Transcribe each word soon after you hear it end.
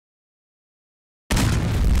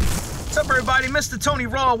What's up, everybody? Mr. Tony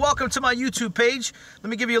Raw. Welcome to my YouTube page. Let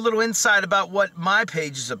me give you a little insight about what my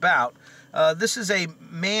page is about. This is a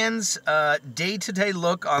man's day-to-day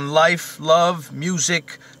look on life, love,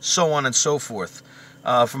 music, so on and so forth.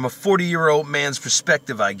 From a 40-year-old man's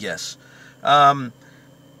perspective, I guess.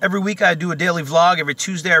 Every week I do a daily vlog. Every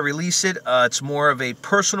Tuesday I release it. It's more of a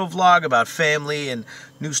personal vlog about family and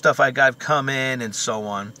new stuff I got coming and so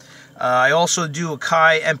on. I also do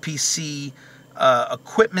Akai MPC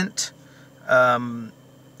equipment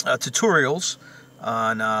tutorials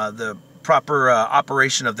on the proper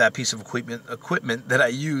operation of that piece of equipment that I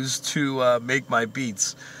use to make my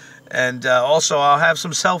beats. And also I'll have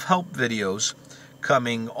some self-help videos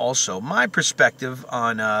coming also. My perspective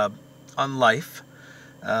on life,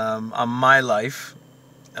 on my life,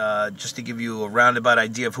 just to give you a roundabout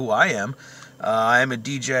idea of who I am. I am a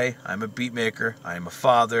DJ, I'm a beat maker, I am a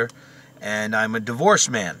father, and I'm a divorced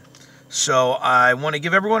man. So I want to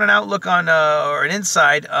give everyone an outlook on, or an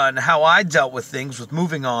insight on how I dealt with things, with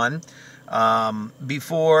moving on,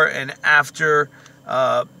 before and after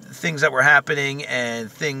things that were happening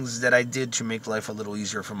and things that I did to make life a little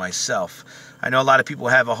easier for myself. I know a lot of people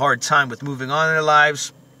have a hard time with moving on in their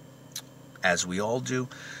lives, as we all do.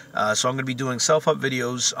 So I'm going to be doing self-help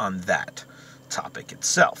videos on that topic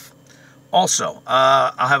itself. Also,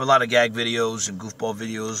 I'll have a lot of gag videos and goofball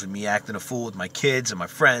videos of me acting a fool with my kids and my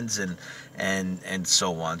friends and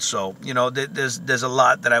so on. So, you know, there's a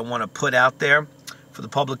lot that I want to put out there for the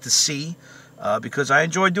public to see because I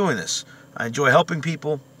enjoy doing this. I enjoy helping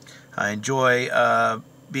people. I enjoy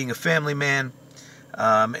being a family man,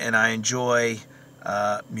 and I enjoy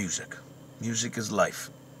music. Music is life.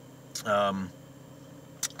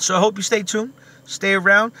 So I hope you stay tuned. Stay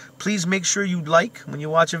around. Please make sure you like when you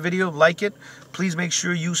watch a video. Like it. Please make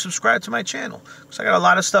sure you subscribe to my channel, because I got a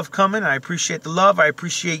lot of stuff coming. I appreciate the love. I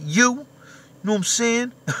appreciate you. You know what I'm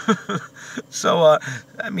saying? So,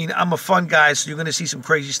 I mean, I'm a fun guy, so you're going to see some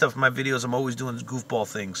crazy stuff in my videos. I'm always doing goofball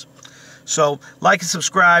things. So, like and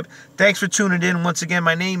subscribe. Thanks for tuning in. Once again,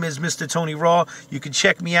 my name is Mr. Tony Raw. You can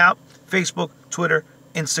check me out. Facebook, Twitter,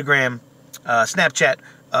 Instagram, Snapchat.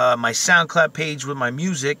 My SoundCloud page with my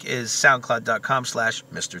music is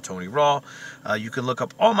soundcloud.com/Mr. Tony Raw. You can look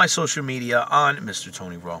up all my social media on Mr.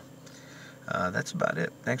 Tony Raw. That's about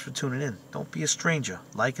it. Thanks for tuning in. Don't be a stranger.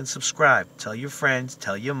 Like and subscribe. Tell your friends,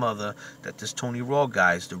 tell your mother that this Tony Raw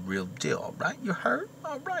guy is the real deal. All right? You heard?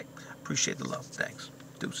 All right. Appreciate the love. Thanks.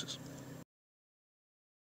 Deuces.